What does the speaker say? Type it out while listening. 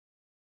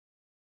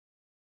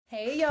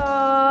Hey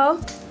y'all.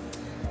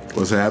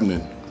 What's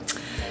happening?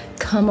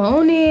 Come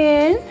on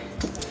in.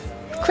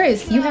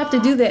 Chris, you have to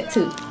do that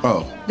too.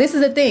 Oh. This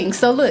is a thing.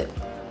 So look,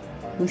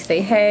 we say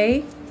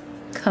hey,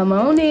 come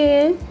on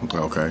in.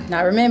 Okay.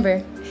 Now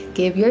remember,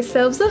 give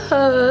yourselves a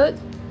hug.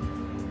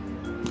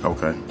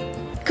 Okay.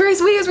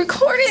 Chris, we is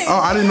recording. Oh,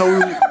 I didn't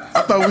know.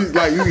 I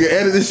thought you could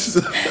edit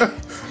this.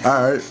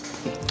 All right.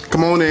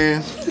 Come on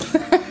in.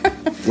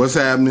 What's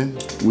happening?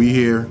 We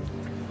here.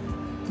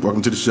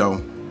 Welcome to the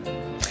show.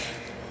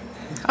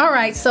 All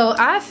right, so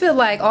I feel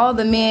like all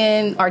the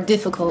men are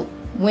difficult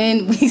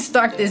when we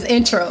start this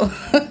intro.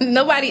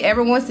 Nobody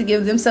ever wants to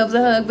give themselves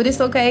a hug, but it's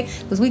okay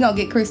because we're going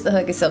to get Chris to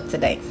hug himself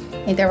today.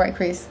 Ain't that right,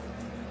 Chris?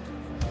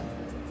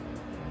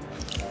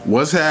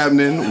 What's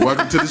happening?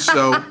 Welcome to the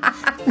show.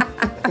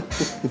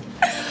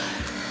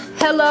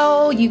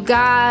 Hello, you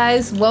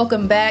guys.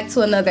 Welcome back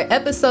to another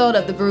episode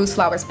of the Bruised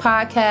Flowers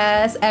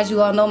podcast. As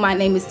you all know, my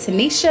name is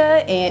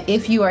Tanisha, and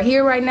if you are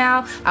here right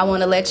now, I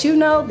want to let you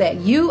know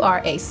that you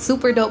are a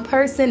super dope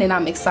person, and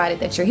I'm excited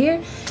that you're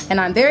here. And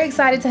I'm very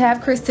excited to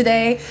have Chris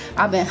today.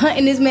 I've been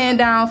hunting this man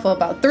down for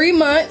about 3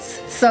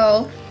 months,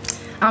 so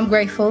I'm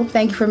grateful.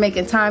 Thank you for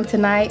making time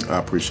tonight. I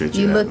appreciate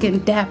you. You looking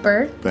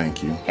dapper.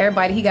 Thank you.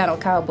 Everybody, he got on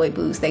cowboy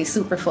boots. They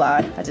super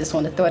fly. I just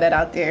want to throw that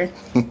out there.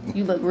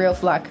 You look real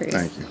fly, Chris.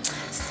 Thank you.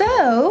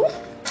 So,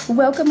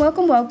 welcome.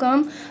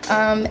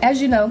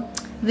 As you know,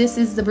 this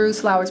is the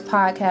Bruised Flowers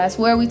podcast,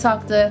 where we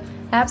talk to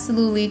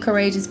absolutely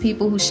courageous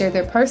people who share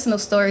their personal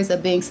stories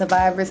of being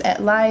survivors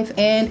at life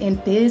and in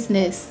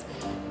business.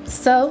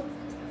 So,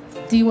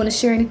 do you want to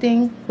share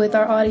anything with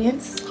our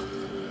audience?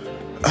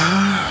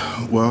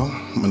 Well,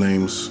 my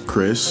name's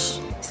Chris.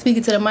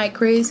 Speaking to the mic,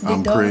 Chris.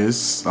 I'm dog.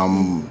 Chris.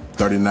 I'm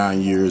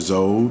 39 years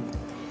old,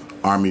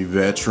 Army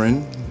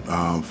veteran,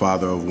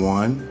 father of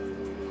one,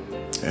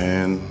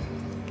 and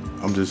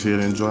I'm just here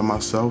to enjoy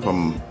myself.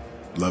 I'm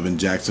loving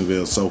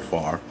Jacksonville so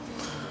far.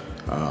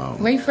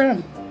 Where you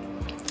from?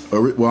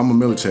 Well, I'm a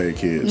military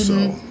kid, so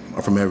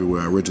I'm from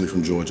everywhere. Originally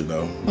from Georgia,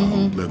 though.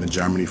 Lived in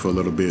Germany for a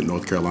little bit,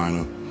 North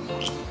Carolina,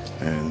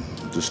 and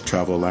just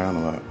travel around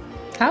a lot.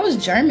 How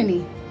was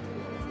Germany?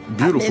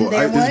 Beautiful.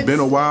 I've been there It's been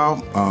a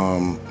while.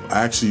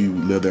 I actually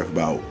lived there for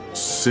about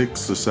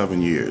 6 or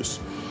 7 years.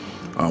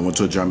 Went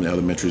to a German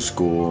elementary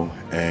school,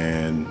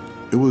 and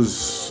it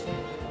was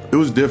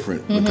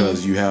different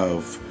because you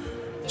have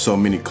so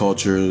many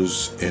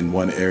cultures in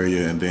one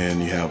area, and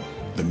then you have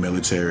the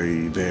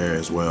military there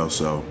as well.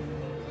 So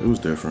it was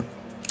different.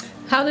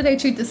 How do they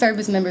treat the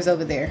service members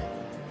over there?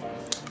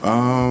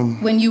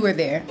 When you were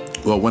there?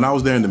 Well, when I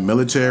was there in the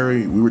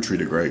military, we were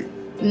treated great.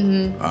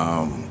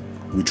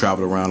 We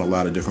traveled around a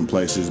lot of different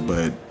places,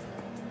 but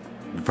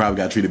we probably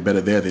got treated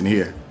better there than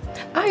here.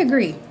 I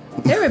agree.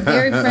 They were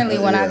very friendly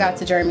when I got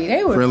to Germany.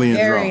 They were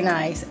very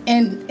nice.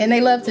 And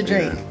they love to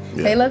drink.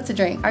 Yeah. They love to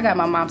drink. I got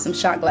my mom some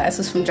shot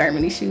glasses from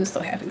Germany. She was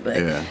so happy.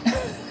 But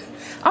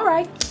all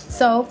right.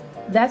 So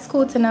that's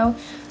cool to know.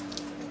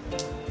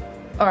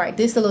 All right.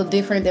 This is a little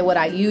different than what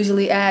I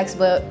usually ask,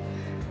 but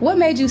what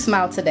made you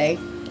smile today?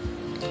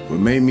 What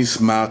made me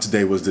smile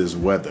today was this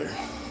weather.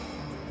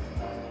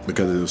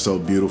 Because it was so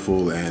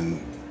beautiful,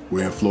 and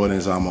we're in Florida,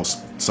 it's almost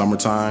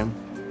summertime,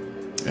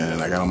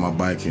 and I got on my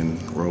bike and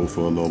rode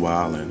for a little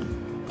while, and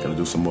gonna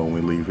do some more when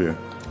we leave here.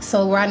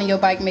 So riding your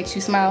bike makes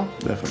you smile?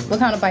 Definitely. What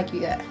kind of bike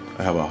you got?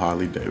 I have a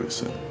Harley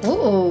Davidson.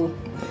 Ooh,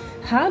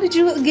 how did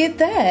you get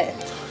that?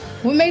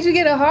 What made you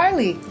get a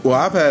Harley? Well,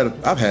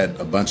 I've had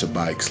a bunch of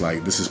bikes.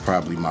 Like, this is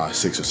probably my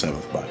 6th or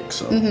 7th bike.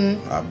 So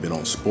I've been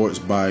on sports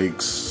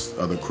bikes,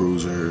 other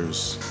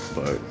cruisers,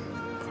 but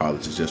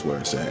Harley's is just where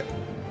it's at.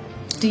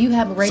 Do you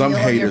have a radio on your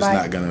bike? Some haters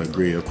not gonna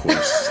agree, of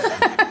course.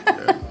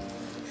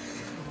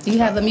 Do you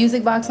have a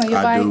music box on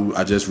your bike? I do.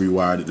 I just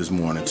rewired it this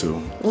morning too.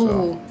 Ooh,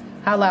 so.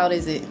 How loud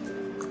is it?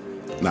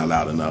 Not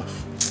loud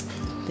enough.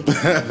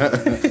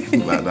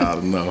 Not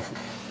loud enough.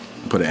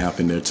 Put an amp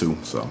in there too.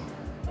 So.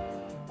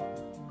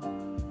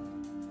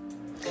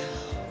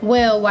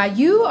 Well, while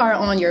you are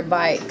on your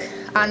bike,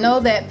 I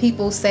know that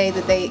people say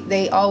that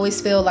they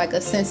always feel like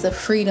a sense of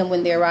freedom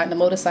when they're riding a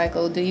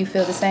motorcycle. Do you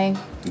feel the same?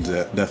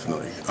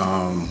 Definitely.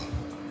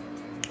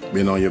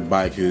 Being on your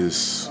bike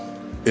it's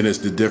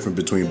the difference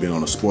between being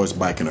on a sports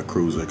bike and a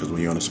cruiser. Because when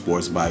you're on a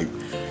sports bike,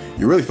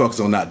 you really focus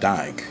on not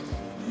dying.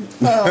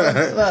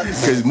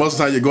 Because most of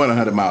the time you're going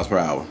 100 miles per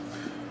hour.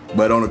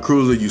 But on a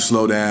cruiser, you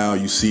slow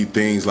down, you see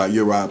things like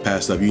you're riding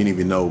past stuff you didn't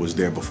even know was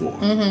there before.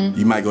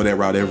 You might go that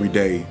route every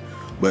day,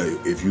 but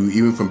if you,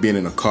 even from being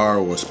in a car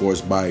or a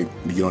sports bike,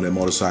 you get on that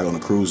motorcycle on a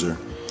cruiser,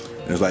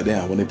 and it's like,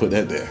 damn, when they put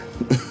that there?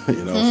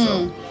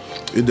 So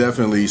it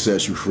definitely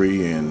sets you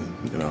free, and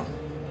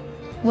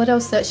What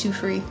else sets you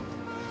free?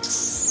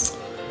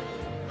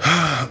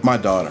 My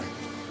daughter.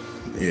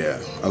 Yeah,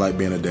 I like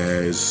being a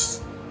dad.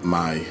 It's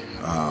I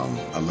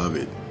love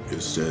it.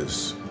 It's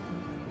just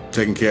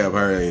taking care of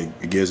her.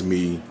 It gives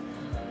me.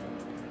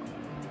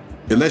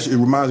 It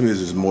reminds me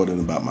it's more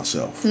than about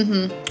myself.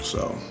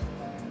 So.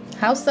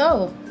 How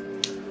so?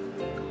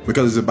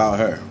 Because it's about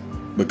her.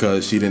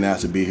 Because she didn't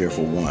have to be here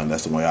for one.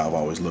 That's the way I've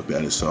always looked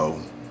at it.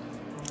 So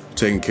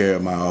taking care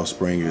of my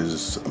offspring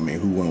is, I mean,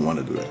 who wouldn't want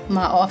to do that?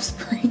 My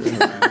offspring.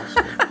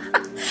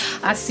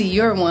 I see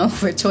you're one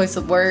for choice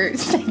of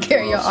words. Take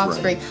care of your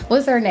offspring.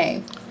 What's her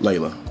name?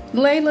 Layla.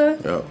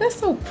 Layla? Yep. That's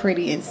so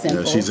pretty and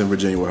simple. Yeah, she's in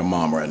Virginia with her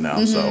mom right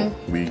now, so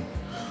we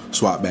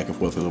swap back and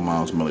forth with her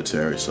mom's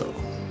military, so.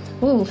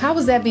 Ooh, how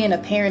was that being a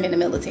parent in the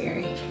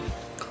military?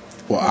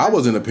 Well, I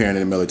wasn't a parent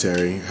in the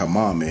military. Her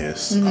mom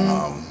is.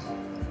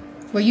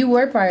 Well, you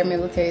were prior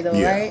military, though,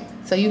 Yeah. right?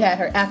 So you had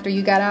her after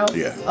you got out?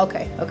 Yeah.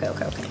 Okay.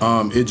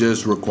 It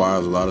just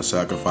requires a lot of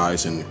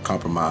sacrifice and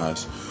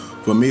compromise.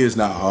 For me, it's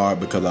not hard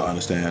because I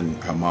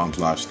understand her mom's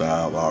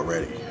lifestyle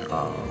already.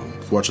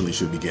 Fortunately,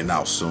 she'll be getting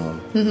out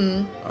soon.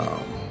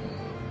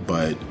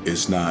 But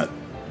it's not.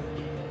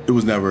 It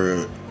was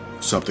never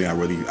something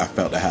I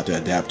felt I had to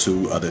adapt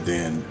to, other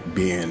than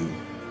being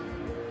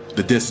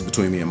the distance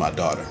between me and my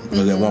daughter.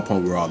 Because at one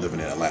point we were all living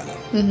in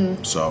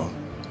Atlanta. So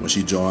when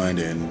she joined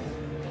and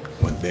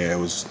went there,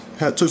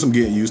 took some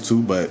getting used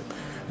to. But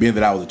being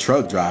that I was a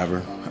truck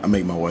driver, I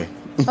made my way.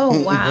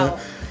 Oh, wow.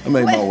 I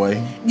made my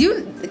way.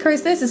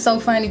 Chris, this is so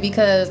funny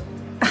because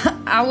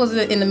I was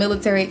in the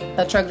military,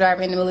 a truck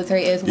driver in the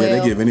military as well. Yeah,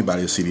 they give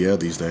anybody a CDL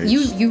these days.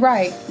 You're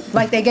right.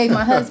 Like they gave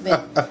my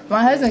husband.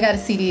 My husband got a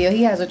CDL.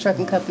 He has a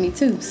trucking company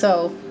too.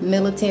 So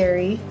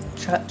military,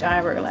 truck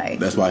driver, like.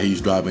 That's why he's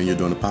driving. You're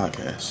doing the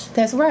podcast.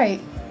 That's right.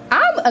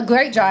 I'm a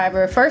great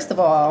driver, first of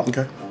all.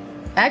 Okay.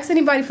 Ask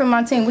anybody from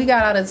my team. We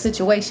got out of the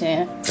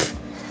situation.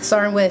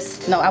 Sergeant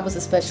West. No, I was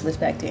a specialist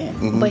back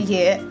then. But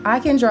yeah, I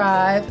can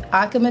drive.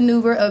 I can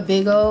maneuver a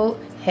big old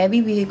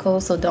heavy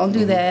vehicle. So don't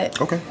do that.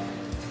 Okay.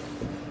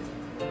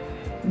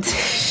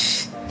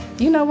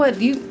 You know what?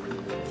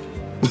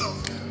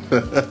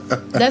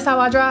 That's how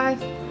I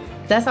drive?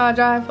 That's how I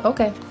drive?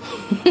 Okay.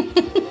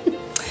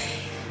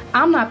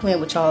 I'm not playing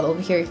with y'all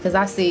over here because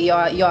I see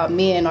y'all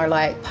men are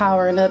like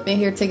powering up in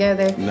here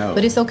together. No.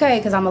 But it's okay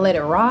because I'm going to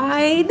let it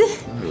ride.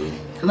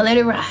 I'm going to let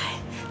it ride.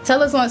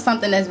 Tell us on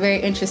something that's very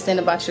interesting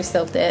about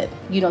yourself that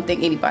you don't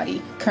think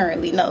anybody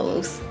currently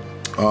knows.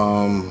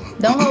 Don't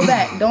hold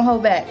back. Don't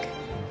hold back.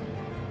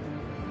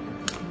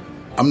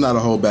 I'm not a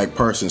hold back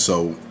person,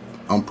 so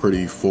I'm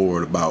pretty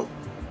forward about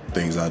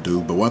things I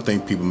do. But one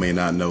thing people may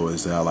not know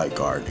is that I like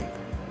gardening.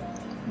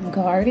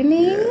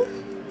 Gardening? Yeah.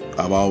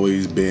 I've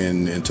always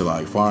been into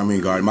like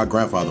farming, gardening. My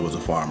grandfather was a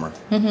farmer,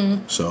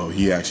 so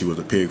he actually was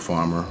a pig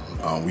farmer.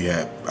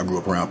 I grew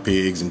up around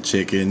pigs and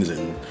chickens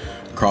and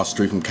across the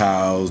street from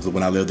cows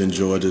when I lived in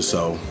Georgia.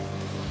 So,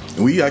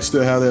 and we actually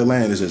still have that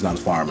land. It's just not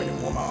a farm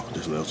anymore. My uncle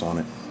just lives on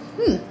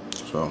it.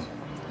 So,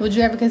 would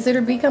you ever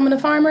consider becoming a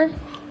farmer?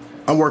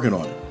 I'm working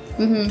on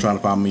it. Trying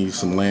to find me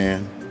some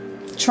land.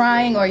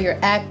 Trying, or you're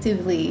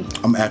actively?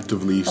 I'm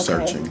actively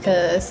searching.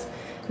 Because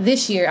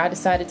this year I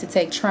decided to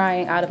take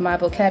trying out of my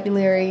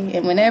vocabulary,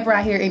 and whenever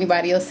I hear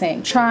anybody else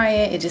saying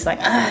trying, it's just like,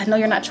 no,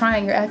 you're not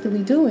trying, you're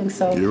actively doing.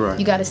 So you're right.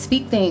 You got to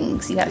speak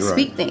things. You got to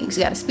speak things.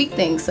 You got to speak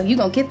things. So you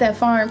gonna get that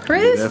farm,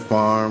 Chris? That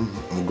farm.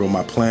 I'm gonna grow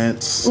my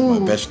plants, my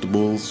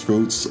vegetables,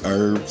 fruits,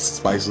 herbs,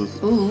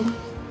 spices. Ooh.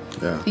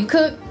 Yeah. You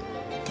cook?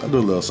 I do a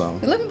little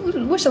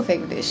something. What's your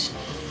favorite dish?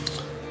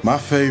 My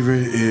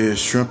favorite is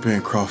shrimp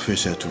and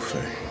crawfish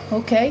etouffee.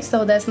 Okay,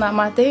 so that's not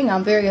my thing.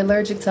 I'm very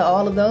allergic to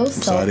all of those.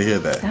 I'm sorry to hear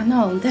that. I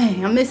know.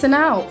 Dang, I'm missing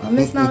out. I'm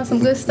missing out on some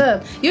good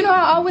stuff. You know,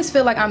 I always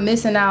feel like I'm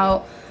missing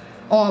out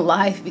on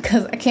life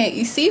because I can't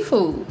eat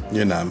seafood.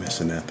 You're not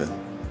missing nothing.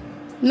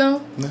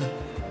 No? No.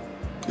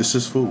 It's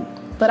just food.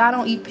 But I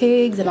don't eat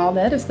pigs and all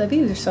that other stuff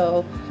either,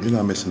 so... You're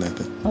not missing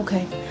nothing.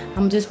 Okay,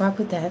 I'm just rock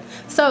with that.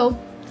 So,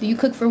 do you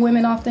cook for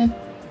women often?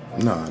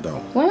 No, I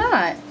don't. Why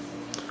not?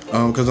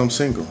 Because I'm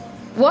single.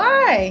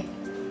 Why?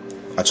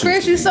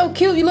 Chris, you're so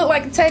cute. You look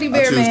like a teddy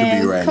bear, I choose man.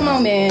 to be right Come now.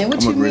 on, man. What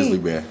I'm you a grizzly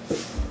mean? bear.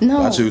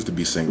 No. I choose to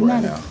be single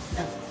right now.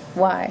 No.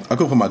 Why? I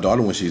cook for my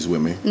daughter when she's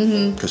with me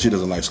because she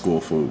doesn't like school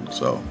food.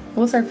 So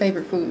what's her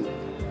favorite food?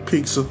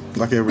 Pizza,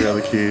 like every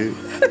other kid.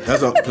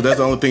 That's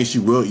the only thing she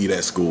will eat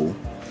at school.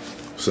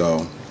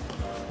 So,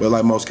 but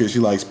like most kids, she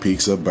likes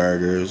pizza,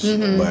 burgers.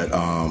 But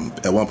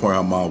at one point,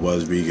 her mom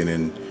was vegan,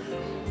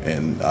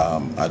 and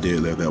I did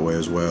live that way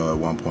as well at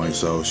one point.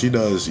 So she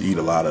does eat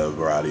a lot of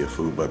variety of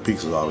food, but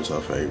pizza is always her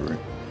favorite.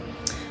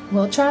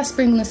 Well, try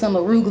sprinkling some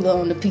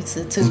arugula on the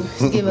pizza too.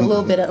 Give it a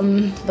little bit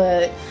of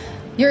but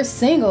you're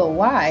single.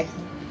 Why?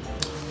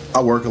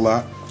 I work a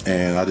lot,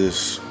 and I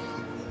just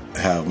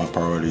have my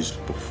priorities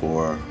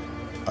before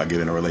I get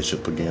in a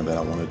relationship again that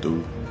I want to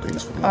do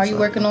things for myself. Are you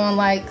working on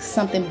like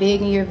something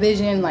big in your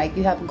vision? Like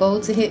you have a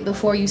goal to hit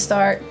before you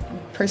start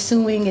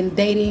pursuing and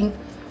dating?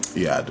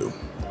 Yeah, I do.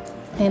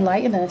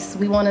 Enlighten us.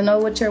 We want to know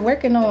what you're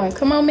working on.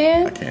 Come on,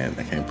 man. I can't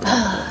put it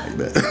like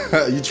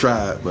that. You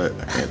tried, but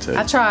I can't tell you.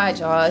 I tried,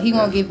 y'all. He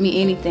won't give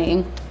me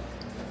anything.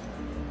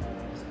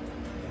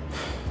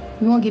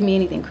 You won't give me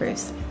anything,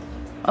 Chris.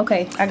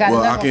 Okay, I got.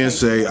 Well, I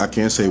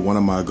can't say one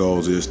of my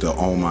goals is to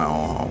own my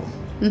own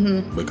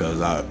home.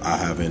 Because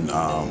I've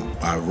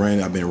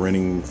been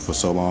renting for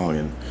so long,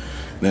 and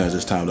now it's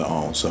just time to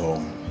own.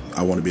 So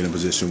I want to be in a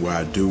position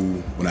where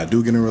when I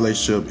do get in a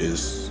relationship,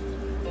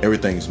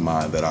 everything's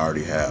mine that I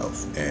already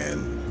have,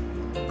 and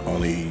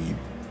only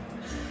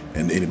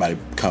And anybody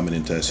coming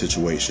into that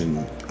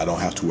situation, I don't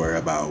have to worry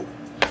about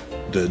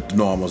the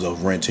normals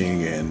of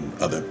renting and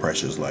other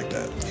pressures like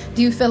that.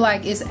 Do you feel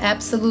like it's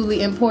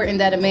absolutely important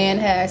that a man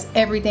has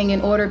everything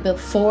in order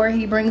before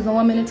he brings a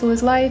woman into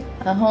his life?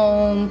 A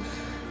home,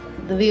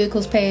 the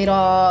vehicle's paid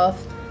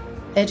off,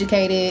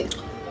 educated,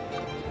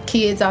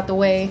 kids out the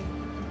way?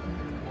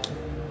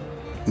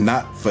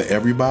 Not for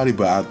everybody,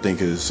 but I think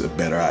it's a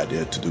better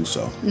idea to do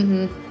so.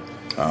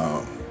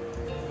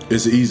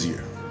 It's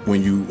easier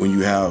when you're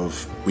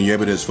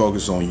able to just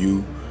focus on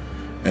you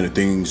and the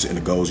things and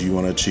the goals you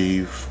want to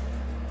achieve.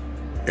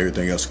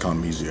 Everything else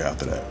comes easier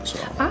after that. So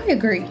I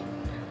agree.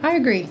 I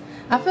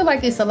feel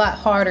like it's a lot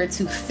harder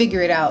to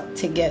figure it out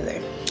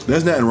together.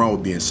 There's nothing wrong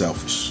with being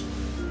selfish.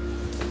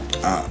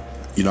 I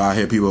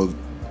hear people,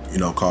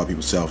 call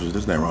people selfish.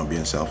 There's nothing wrong with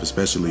being selfish,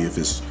 especially if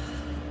it's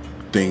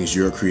things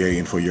you're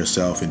creating for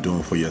yourself and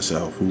doing for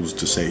yourself. Who's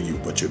to say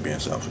what you're being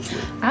selfish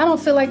with? I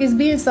don't feel like it's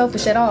being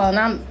selfish at all. And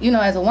I'm,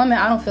 as a woman,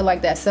 I don't feel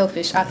like that's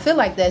selfish. I feel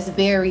like that's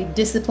very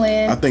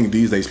disciplined. I think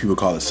these days people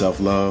call it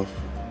self-love.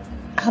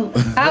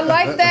 I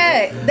like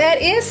that. That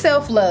is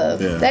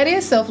self-love. Yeah. That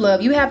is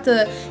self-love. You have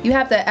to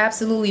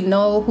absolutely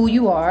know who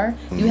you are.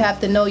 Mm-hmm. You have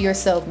to know your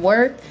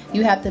self-worth.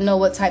 You have to know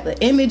what type of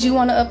image you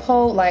want to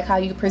uphold, like how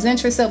you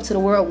present yourself to the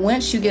world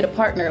once you get a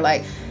partner.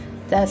 Like,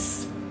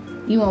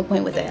 you on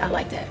point with that. I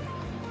like that.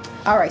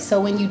 All right, so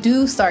when you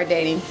do start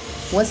dating,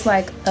 what's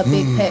like a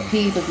big pet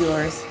peeve of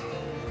yours?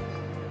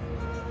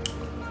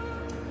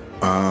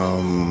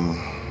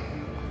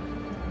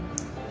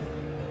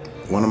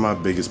 One of my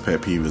biggest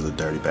pet peeves is a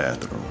dirty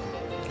bathroom.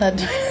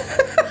 Because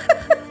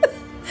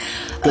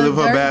if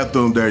her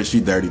bathroom dirty, she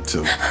dirty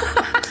too.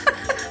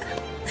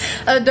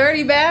 A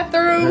dirty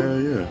bathroom?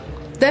 Hell yeah.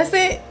 That's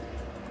it?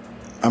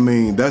 I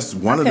mean, that's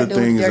one of the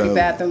things. Dirty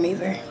bathroom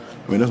either.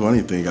 I mean, that's one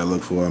of the things I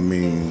look for. I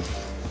mean,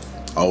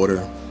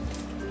 odor.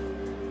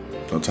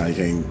 Sometimes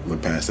you can't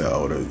look past that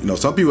odor.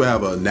 Some people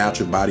have a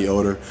natural body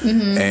odor,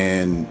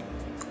 and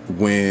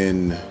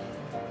when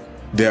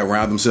they're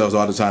around themselves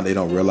all the time, they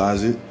don't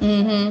realize it.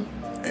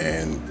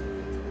 And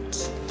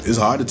it's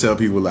hard to tell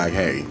people, like,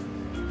 hey,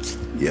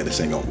 yeah,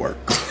 this ain't gonna work.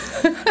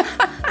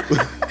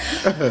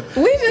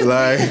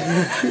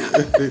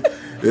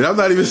 And I'm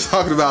not even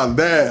talking about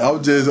that.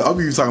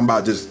 I'm even talking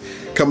about just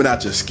coming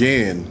out your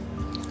skin.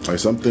 Like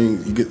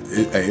something you get.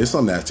 It's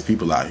some nasty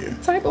people out here.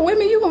 What type of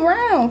women you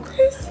around,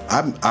 Chris?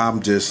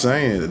 I'm just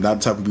saying,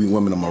 not the type of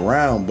women I'm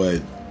around,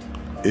 but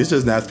it's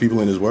just nasty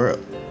people in this world.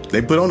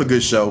 They put on a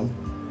good show.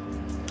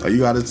 Like, you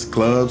got this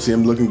club, see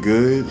them looking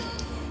good.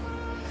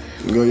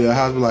 You go to your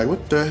house, and be like,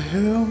 what the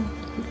hell?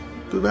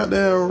 Did that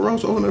damn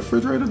roast over in the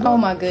refrigerator? Oh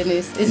my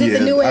goodness! Is it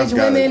the new age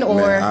women or?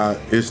 Man,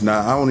 it's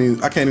not.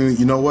 I can't even.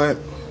 You know what?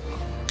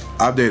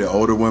 I've dated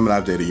older women.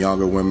 I've dated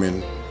younger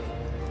women.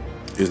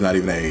 It's not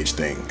even an age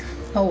thing.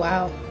 Oh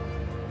wow!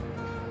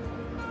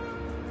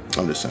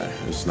 I'm just saying,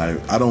 it's not.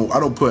 I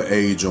don't put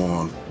age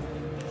on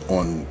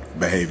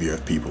behavior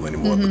of people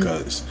anymore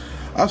because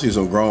I've seen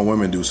some grown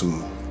women do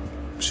some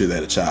shit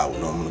that a child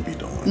would normally be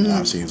doing.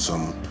 I've seen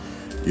some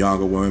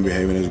younger women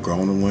behaving as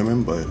grown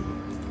women, but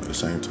at the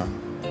same time.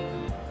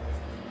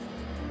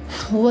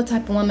 What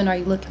type of woman are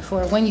you looking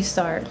for when you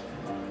start?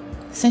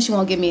 Since you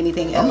won't give me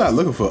anything else. I'm not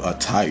looking for a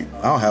type.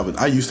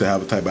 I used to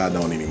have a type, but I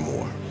don't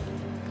anymore.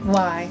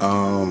 Why?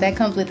 That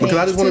comes with because age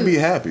I just want to too. be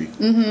happy.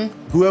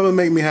 Whoever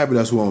make me happy,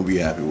 that's who I'm gonna be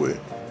happy with.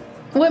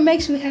 What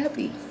makes you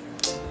happy?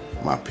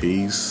 My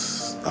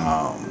peace.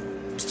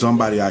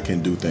 Somebody I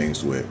can do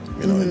things with.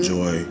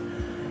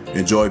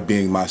 Enjoy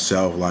being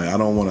myself. Like, I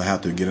don't want to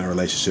have to get in a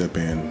relationship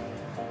and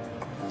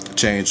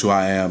change who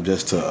I am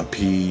just to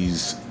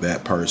appease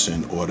that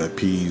person or to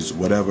appease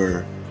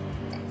whatever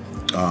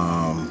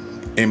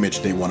image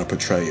they want to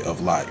portray of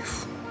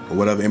life or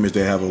whatever image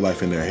they have of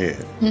life in their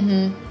head.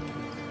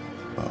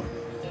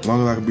 As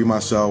long as I can be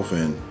myself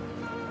and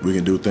we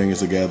can do things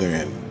together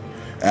and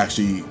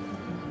actually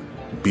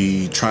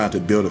be trying to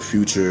build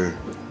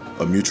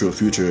a mutual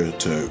future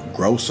to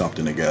grow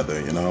something together,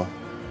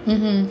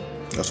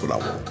 That's what I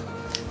want.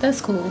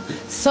 That's cool.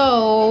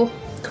 So,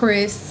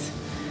 Chris,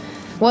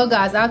 well,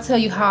 guys, I'll tell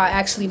you how I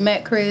actually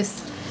met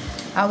Chris.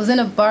 I was in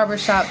a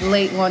barbershop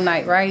late one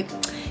night, right?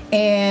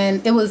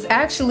 And it was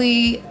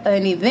actually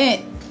an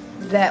event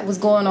that was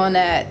going on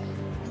at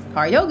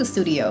our yoga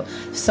studio.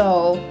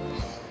 So,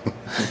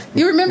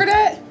 you remember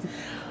that?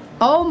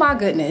 Oh my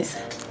goodness.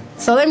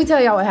 So let me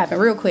tell y'all what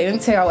happened real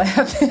quick.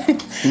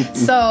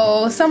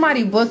 So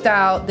somebody booked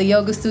out the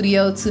yoga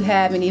studio to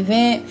have an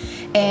event,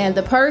 and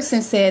the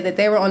person said that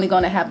they were only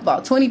going to have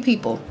about 20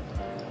 people,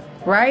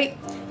 right?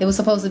 It was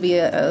supposed to be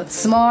a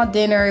small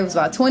dinner. It was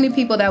about 20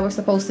 people that were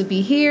supposed to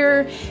be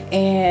here,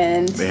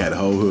 and they had the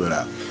whole hood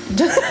out.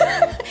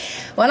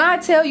 When I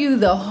tell you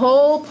the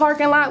whole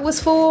parking lot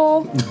was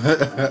full,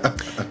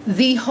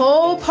 the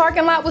whole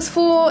parking lot was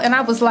full, and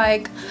I was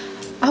like,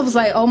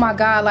 oh my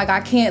God, like I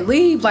can't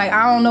leave. Like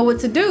I don't know what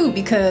to do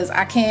because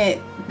I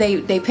can't,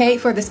 they paid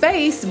for the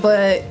space,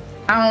 but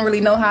I don't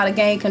really know how to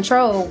gain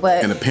control.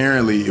 But and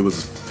apparently it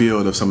was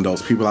filled of some of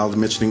those people I was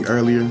mentioning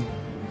earlier.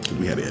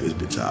 We had to edit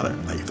this bitch out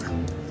later.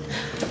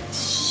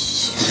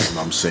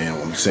 I'm saying,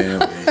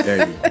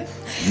 hey,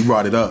 you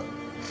brought it up.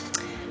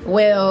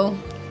 Well,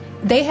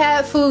 they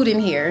had food in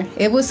here.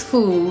 It was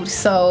food,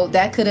 so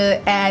that could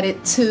have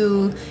added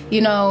to,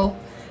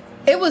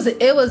 it was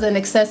an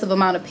excessive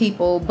amount of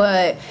people.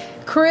 But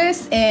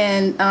Chris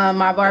and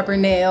my barber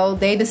Nell,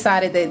 they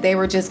decided that they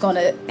were just going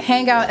to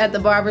hang out at the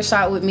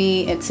barbershop with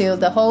me until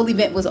the whole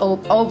event was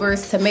over,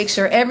 to make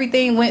sure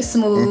everything went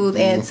smooth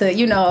and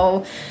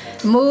to,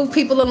 move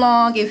people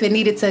along if it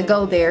needed to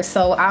go there.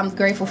 So I'm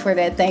grateful for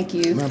that. Thank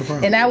you. Not a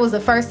problem. And that was the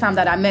first time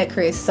that I met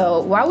Chris.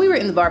 So while we were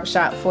in the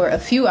barbershop for a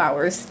few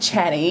hours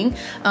chatting,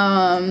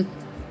 I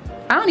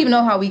don't even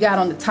know how we got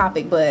on the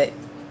topic, but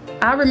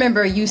I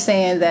remember you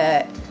saying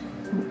that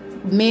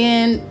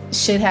men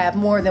should have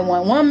more than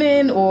one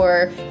woman,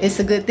 or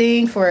it's a good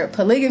thing for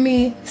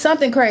polygamy,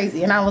 something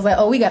crazy. And I was like,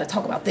 oh, we got to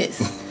talk about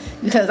this.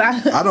 Because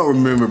I don't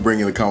remember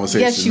bringing the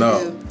conversation yes, you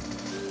up. do.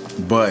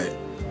 But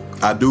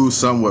I do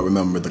somewhat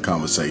remember the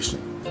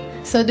conversation.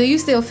 So do you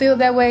still feel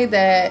that way,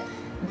 that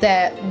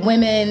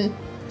women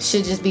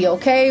should just be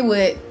okay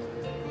with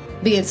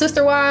being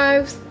sister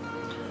wives?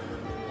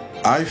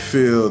 I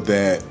feel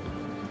that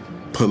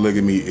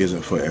polygamy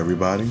isn't for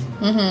everybody.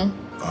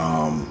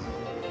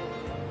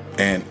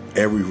 And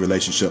every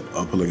relationship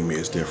of polygamy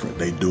is different.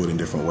 They do it in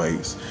different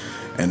ways.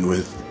 And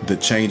with the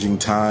changing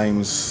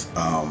times,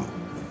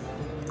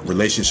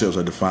 relationships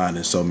are defined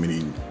in so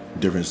many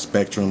different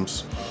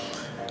spectrums.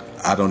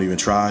 I don't even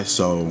try,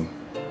 so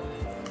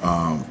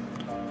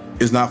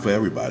it's not for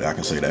everybody. I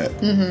can say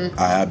that.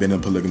 I have been in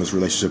a polygamous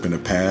relationship in the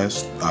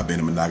past. I've been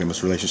in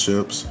monogamous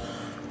relationships,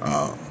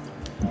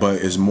 but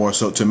it's more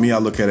so, to me, I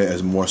look at it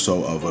as more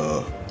so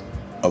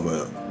of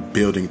a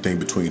building thing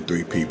between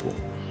three people.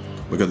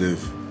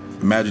 Because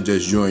imagine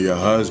just you and your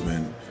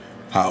husband,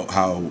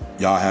 how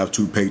y'all have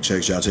two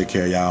paychecks, y'all take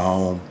care of y'all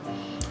home.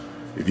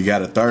 If you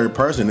got a third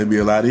person, it'd be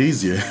a lot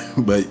easier.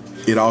 But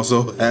it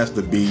also has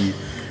to be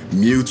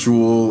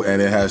mutual,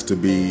 and it has to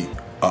be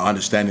an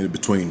understanding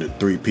between the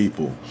three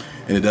people.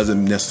 And it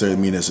doesn't necessarily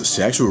mean it's a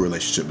sexual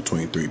relationship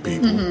between three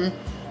people.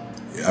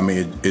 I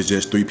mean, it's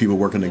just three people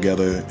working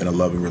together in a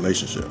loving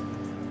relationship.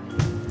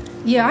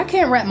 Yeah, I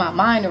can't wrap my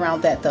mind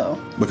around that, though.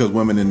 Because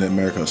women in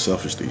America are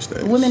selfish these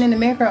days. Women in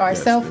America are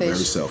selfish. Very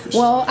selfish.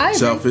 Well, I agree.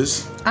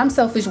 Selfish. I'm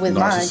selfish with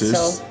mine,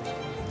 so.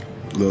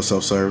 A little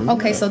self-serving.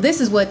 Okay, so this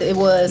is what it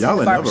was Y'all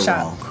in the are never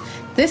barbershop. wrong.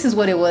 This is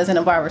what it was in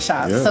a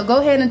barbershop. Yeah. So go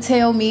ahead and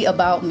tell me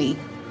about me.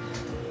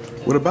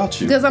 What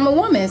about you? Because I'm a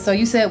woman. So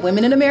you said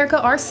women in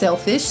America are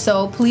selfish.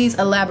 So please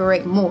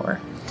elaborate more.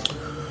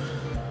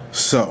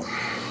 So,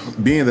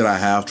 being that I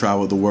have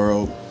traveled the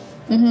world,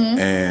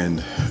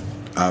 and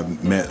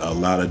I've met a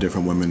lot of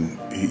different women,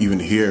 even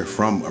here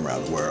from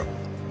around the world.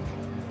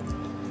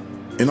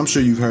 And I'm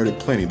sure you've heard it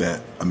plenty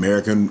that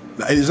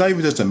it's not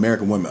even just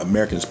American women,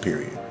 Americans,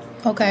 period.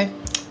 Okay.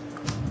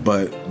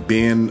 But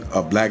being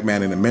a black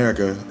man in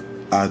America,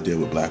 I deal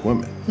with black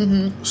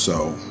women.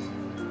 So,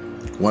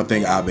 one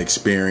thing I've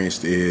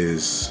experienced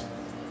is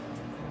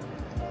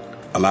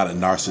a lot of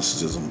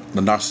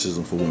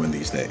narcissism for women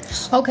these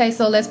days. Okay,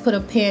 so let's put a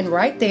pin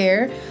right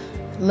there.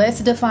 Let's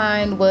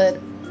define what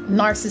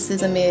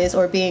narcissism is,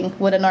 or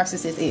what a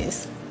narcissist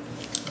is.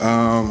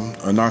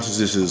 A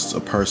narcissist is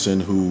a person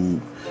who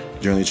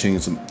generally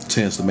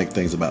tends to make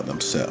things about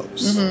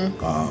themselves.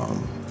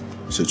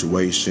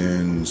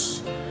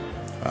 Situations.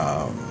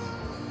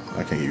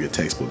 I can't give you a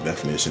textbook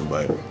definition,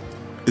 but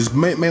it's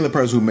mainly a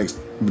person who makes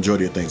the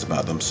majority of things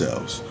about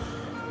themselves.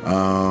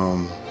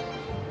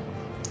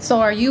 So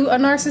are you a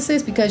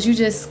narcissist because you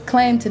just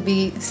claim to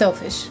be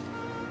selfish?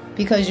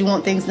 Because you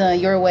want things done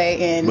your way,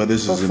 and but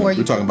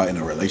we're talking about in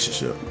a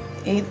relationship.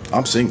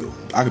 I'm single.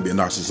 I could be a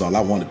narcissist all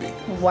I want to be.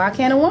 Why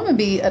can't a woman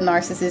be a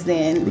narcissist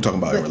then? We're talking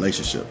about in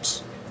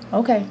relationships.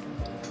 Okay.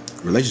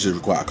 Relationships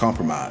require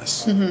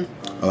compromise. A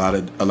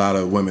lot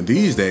of women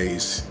these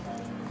days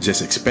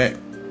just expect.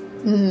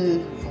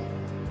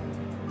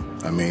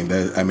 I mean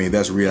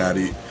that's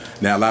reality.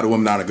 Now a lot of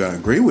women aren't going to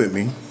agree with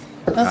me.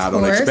 I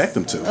don't expect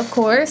them to. Of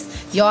course.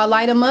 Y'all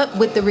light them up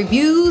with the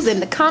reviews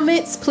and the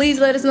comments. Please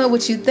let us know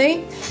what you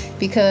think,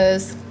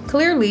 because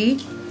clearly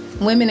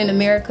women in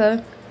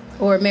America,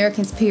 or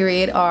Americans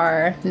period,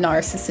 are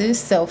narcissists,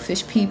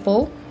 selfish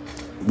people.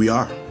 We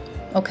are.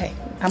 Okay.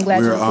 I'm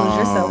glad you included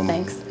yourself.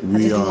 Thanks. I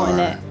just want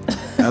that.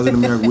 As an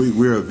American,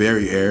 we're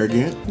very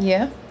arrogant.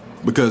 Yeah.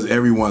 Because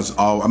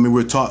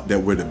we're taught that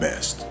we're the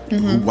best.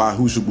 Who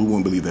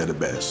wouldn't believe they're the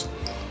best?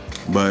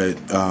 But,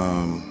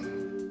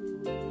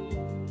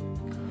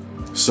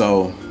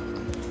 so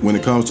when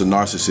it comes to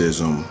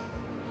narcissism,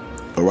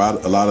 a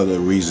lot of the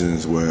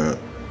reasons where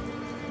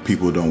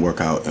people don't work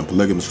out in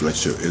polygamous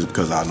relationship is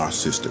because of our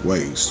narcissistic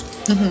ways.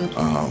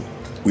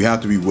 We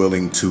have to be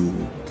willing to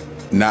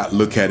not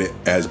look at it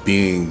as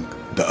being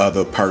the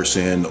other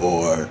person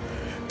or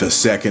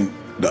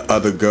the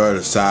other girl,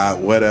 the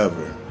side,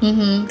 whatever,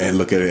 and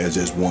look at it as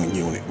just one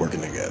unit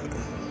working together.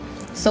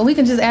 So we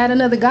can just add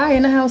another guy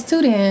in the house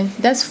too then.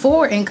 That's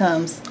 4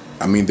 incomes.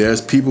 I mean,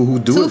 there's people who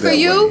do 2 it that for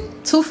you, way.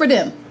 2 for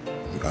them.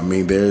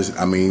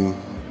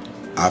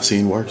 I've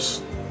seen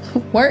worse.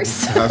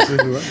 Worse.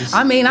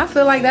 I mean, I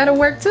feel like that'll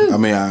work too. I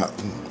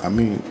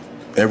mean,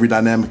 every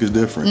dynamic is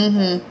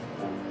different.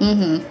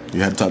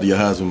 You have to talk to your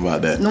husband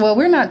about that. Well,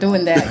 we're not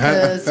doing that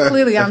because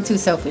clearly I'm too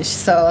selfish,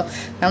 so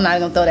I'm not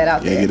gonna throw that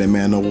out there. Get that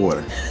man no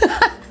water.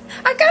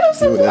 I got him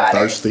some water.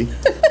 Thirsty.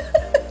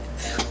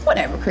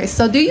 Whatever, Chris.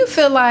 So do you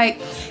feel like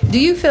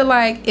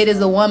it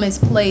is a woman's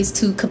place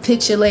to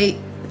capitulate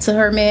to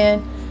her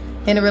man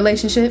in a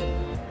relationship?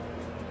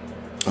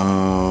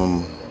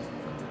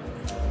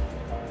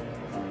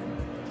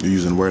 You're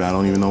using a word I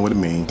don't even know what it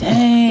means.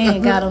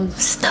 Dang, got him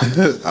stuck. I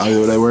don't know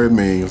what that word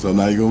means, so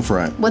now you're gonna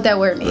front. What that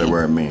word mean? That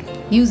word mean.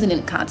 Using it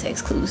in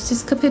context clues.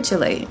 Just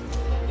capitulate.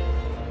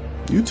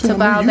 You tell to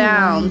bow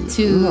down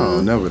to. No,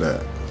 never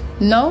that.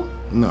 No.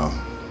 No.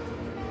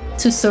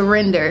 To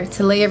surrender,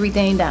 to lay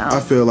everything down. I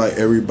feel like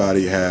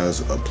everybody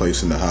has a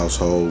place in the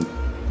household.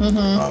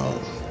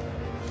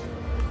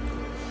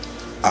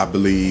 I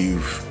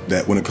believe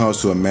that when it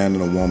comes to a man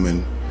and a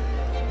woman,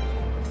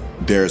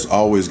 there's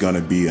always going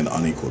to be an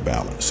unequal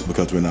balance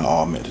because we're not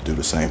all meant to do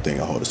the same thing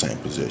and hold the same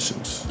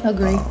positions.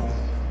 Agree.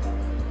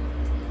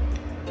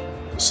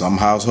 Some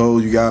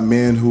households, you got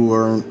men who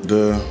are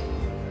the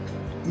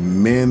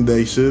men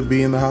they should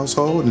be in the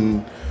household,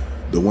 and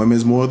the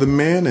women's more the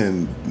men,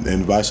 and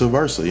vice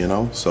versa, you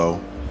know?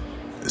 So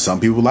some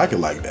people like it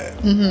like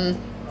that.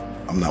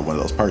 I'm not one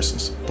of those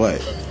persons,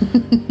 but,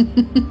 you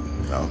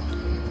know.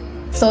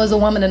 So is a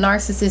woman a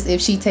narcissist if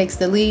she takes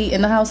the lead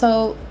in the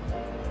household?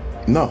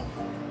 No.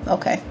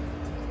 Okay.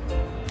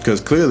 Because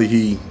clearly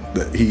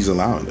he's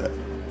allowing that.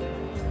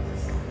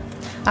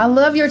 I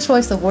love your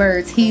choice of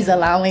words. He's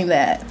allowing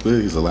that.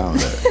 Clearly he's allowing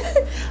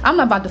that. I'm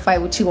not about to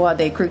fight with you all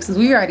day, Crooks, because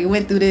we already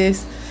went through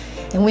this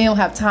and we don't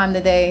have time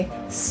today.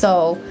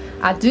 So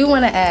I do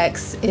want to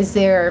ask, is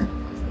there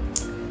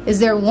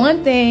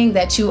one thing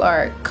that you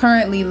are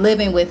currently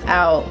living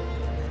without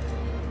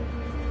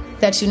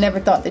that you never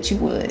thought that you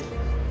would?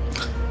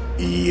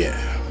 Yeah.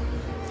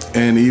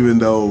 And even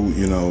though,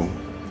 you know,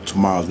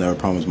 tomorrow's never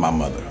promised, my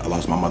mother. I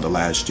lost my mother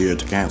last year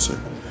to cancer.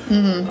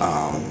 And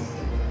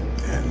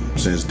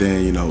since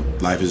then, you know,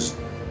 life has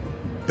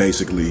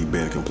basically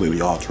been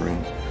completely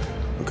altering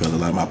because a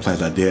lot of my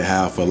plans I did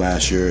have for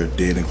last year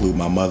did include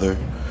my mother.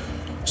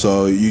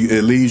 So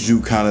it leaves you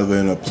kind of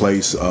in a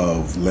place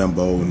of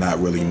limbo, not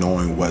really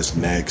knowing what's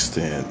next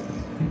and,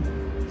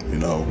 you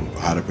know,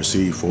 how to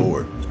proceed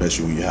forward,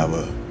 especially when you have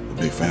a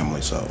big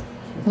family. So.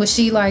 Was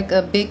she like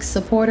a big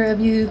supporter of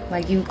you?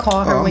 Like you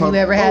call her when you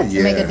ever had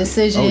to make a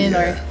decision?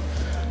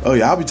 Oh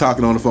yeah, I'll be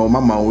talking on the phone. My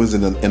mom was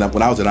when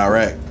I was in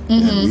Iraq.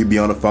 And we'd be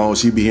on the phone.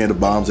 She'd be hearing the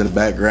bombs in the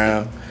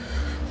background.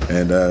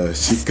 And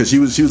because she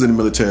was in the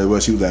military. Well,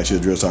 she was actually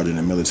a drill sergeant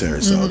in the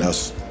military. So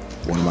that's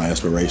one of my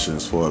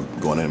inspirations for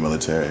going in the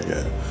military.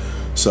 Yeah.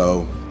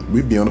 So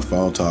we'd be on the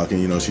phone talking.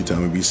 You know, she'd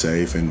tell me be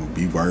safe and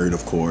be worried,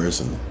 of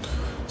course, and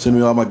send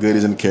me all my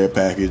goodies in the care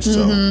package.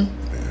 So and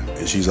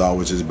she's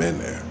always just been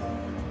there.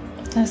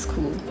 That's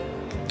cool.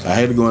 I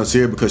had to go and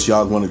see her because she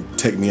always wanted to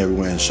take me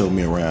everywhere and show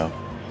me around.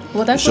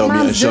 Well, that's what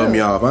moms do. Show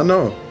me off. I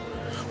know.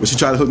 But she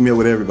tried to hook me up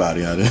with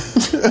everybody out there.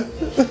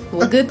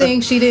 Well, good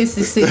thing she did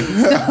succeed.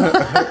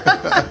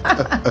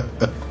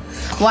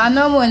 Well, I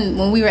know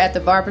when we were at the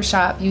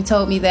barbershop, you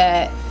told me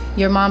that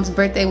your mom's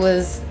birthday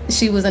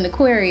she was an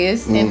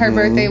Aquarius, and her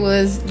birthday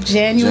was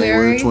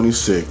January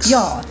 26th.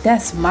 Y'all,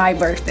 that's my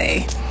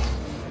birthday.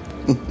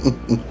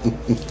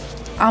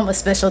 I'm a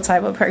special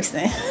type of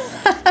person.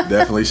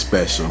 Definitely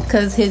special.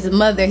 Because his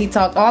mother, he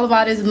talked all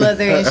about his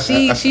mother, and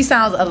she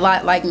sounds a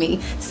lot like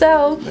me.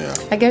 So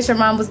I guess your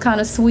mom was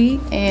kind of sweet,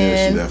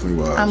 and she definitely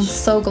was. I'm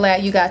so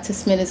glad you got to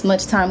spend as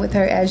much time with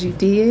her as you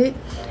did.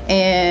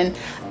 And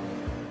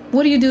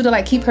what do you do to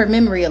like keep her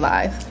memory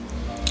alive?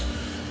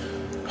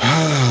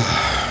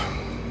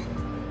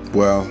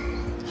 Well,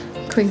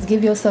 Chris,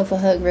 give yourself a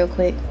hug real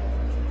quick.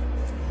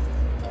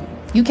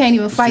 You can't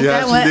even fight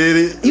that one. Did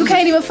it? You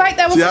can't even fight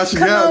that one.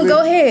 Come on,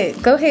 go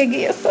ahead. Go ahead,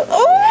 get yourself.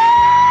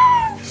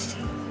 Oh!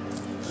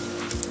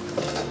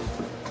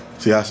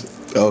 See how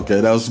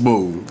okay, that was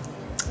smooth.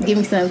 Give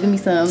me some.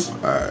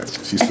 All right,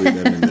 she's slid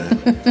that in there.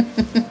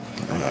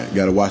 All right,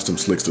 gotta watch them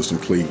slicks to some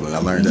Cleveland. I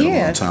learned that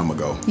a long time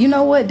ago. You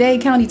know what? Dade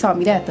County taught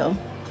me that though.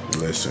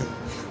 Listen,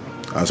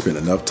 I spent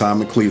enough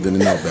time in Cleveland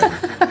to know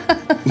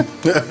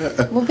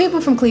better. Well, people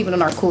from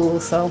Cleveland are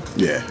cool, so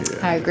yeah.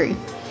 I agree.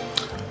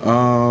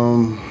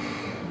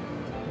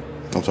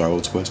 I'm sorry,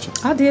 what's the question?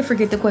 I did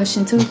forget the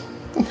question too.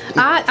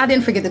 I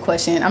didn't forget the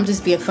question. I'm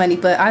just being funny,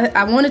 but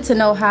I wanted to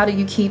know how do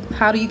you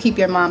keep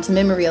your mom's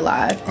memory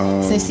alive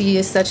since she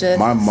is such a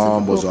my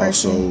mom was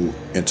person. Also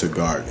into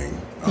gardening.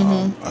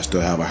 I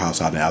still have a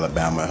house out in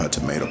Alabama, and her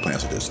tomato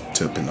plants are just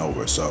tipping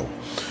over. So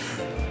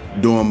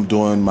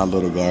doing my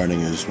little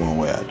gardening is one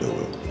way I do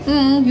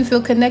it. You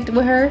feel connected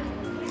with her?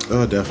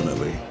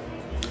 Definitely.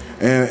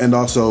 And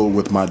also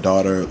with my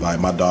daughter, like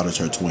my daughter's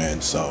her twin,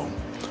 so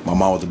my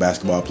mom was a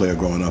basketball player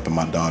growing up, and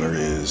my daughter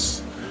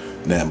is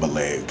nothing but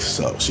legs,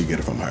 so she get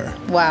it from her.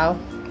 Wow.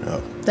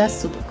 Yep. That's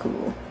super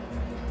cool.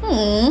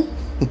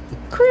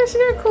 Chris,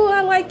 you're cool.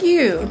 I like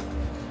you.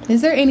 Is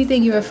there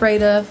anything you're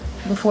afraid of?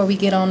 before we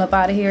get on up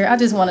out of here? I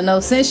just want to know,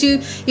 since you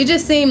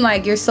just seem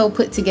like you're so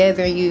put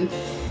together,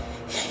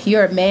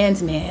 you're a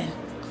man's man,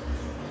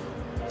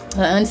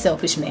 an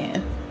unselfish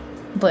man.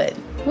 But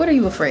what are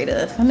you afraid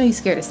of? I know you're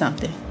scared of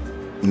something.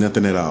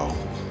 Nothing at all.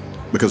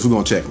 Because who's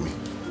going to check me?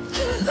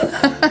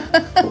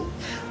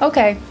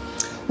 Okay.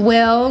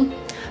 Well,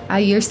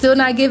 you're still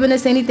not giving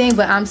us anything,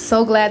 but I'm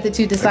so glad that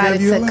you decided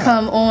to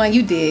come on.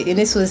 You did, and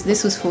this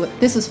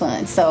was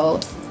fun. So,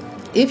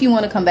 if you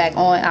want to come back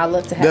on, I'd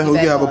love to have you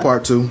back have on. a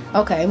part 2.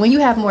 Okay, when you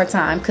have more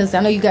time, because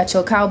I know you got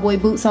your cowboy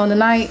boots on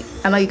tonight.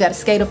 I know you got to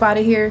skate up out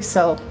of here,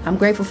 so I'm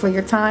grateful for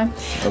your time.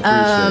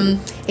 I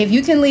appreciate it. If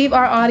you can leave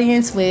our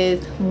audience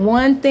with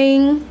one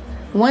thing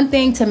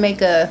to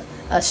make a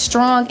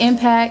strong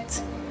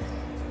impact,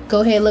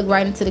 go ahead, look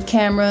right into the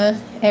camera.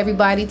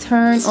 Everybody,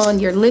 turn on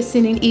your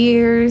listening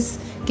ears.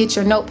 Get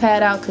your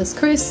notepad out, because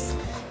Chris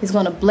is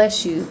going to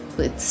bless you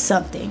with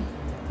something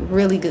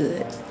really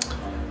good.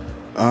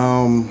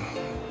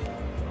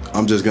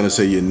 I'm just going to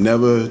say you're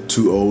never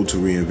too old to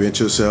reinvent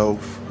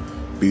yourself.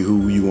 Be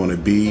who you want to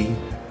be.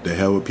 The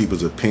hell with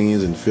people's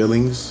opinions and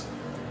feelings.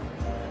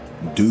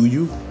 Do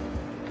you?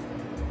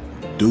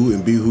 Do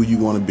and be who you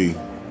want to be,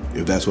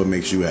 if that's what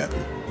makes you happy.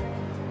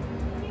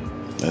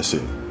 That's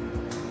it.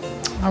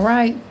 All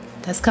right.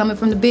 That's coming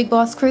from the big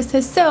boss, Chris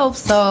himself.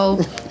 So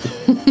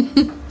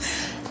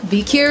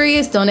be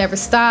curious. Don't ever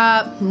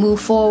stop. Move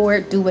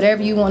forward. Do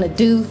whatever you want to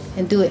do,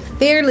 and do it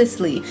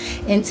fearlessly.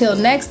 Until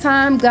next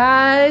time,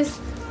 guys,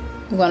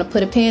 we're going to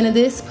put a pin in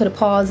this, put a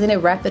pause in it,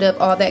 wrap it up,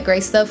 all that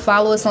great stuff.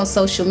 Follow us on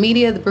social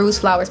media, the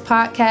Bruised Flowers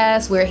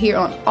Podcast. We're here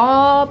on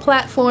all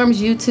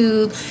platforms,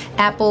 YouTube,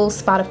 Apple,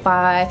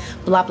 Spotify,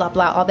 blah, blah,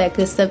 blah, all that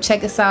good stuff.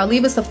 Check us out.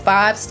 Leave us a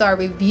 5-star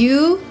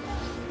review,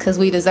 because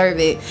we deserve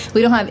it.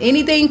 We don't have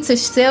anything to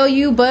sell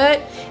you,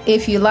 but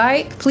if you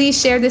like, please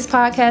share this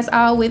podcast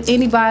out with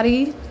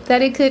anybody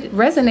that it could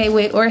resonate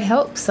with or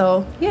help.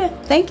 So, yeah,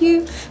 thank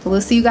you.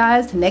 We'll see you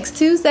guys next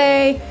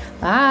Tuesday.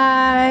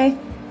 Bye.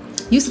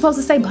 You supposed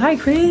to say bye,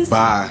 Chris?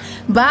 Bye.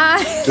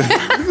 Bye.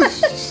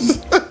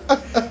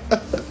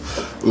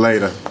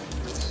 Later.